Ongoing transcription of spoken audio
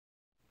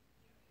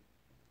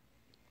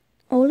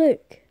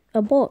look,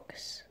 a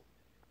box.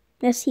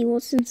 Let's see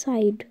what's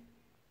inside.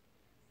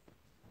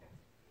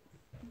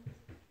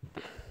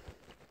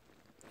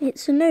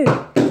 It's a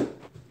note.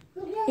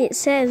 It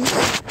says,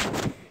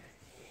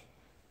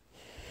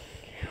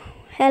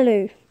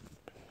 "Hello,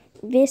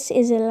 this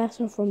is a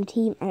letter from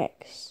Team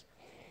X.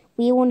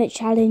 We want to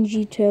challenge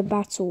you to a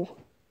battle.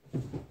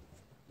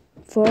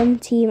 From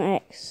Team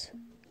X."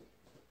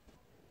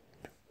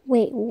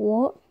 Wait,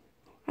 what?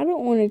 I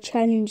don't want to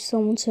challenge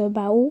someone to a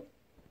battle.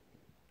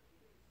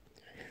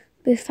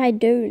 But if I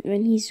don't,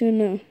 then he's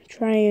gonna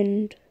try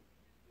and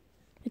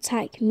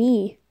attack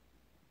me.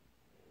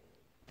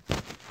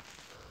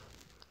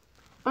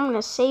 I'm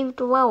gonna save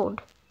the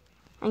world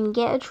and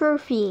get a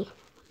trophy.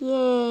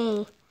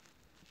 Yay!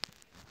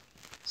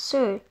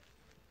 So,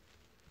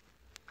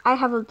 I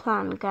have a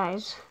plan,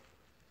 guys.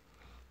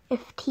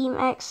 If Team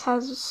X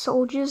has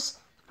soldiers,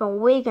 then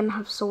we're gonna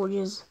have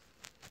soldiers.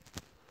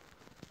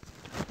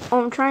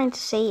 What I'm trying to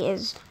say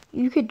is,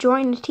 you could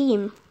join a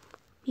team.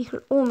 You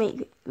could all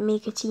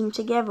make a team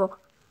together.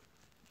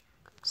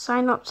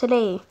 Sign up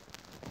today.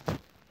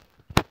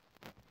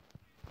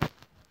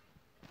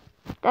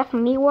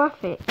 Definitely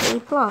worth it. A+.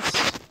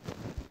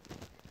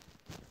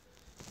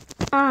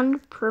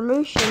 And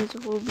promotions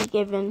will be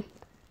given.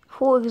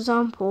 For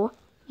example,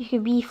 you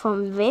could be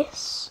from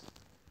this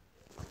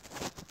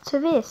to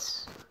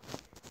this.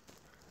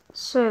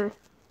 So,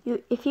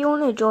 if you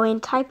want to join,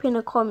 type in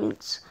the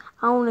comments,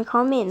 "I want to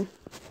come in."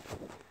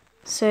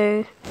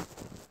 So,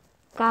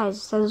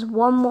 guys, there's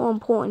one more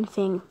important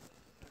thing.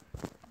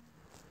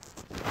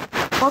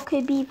 What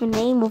could be the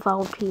name of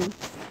our team?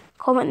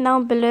 Comment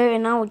down below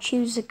and I will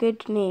choose a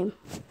good name.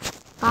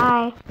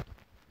 Bye.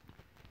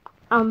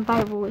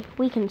 By the way,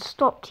 we can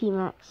stop Team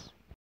X.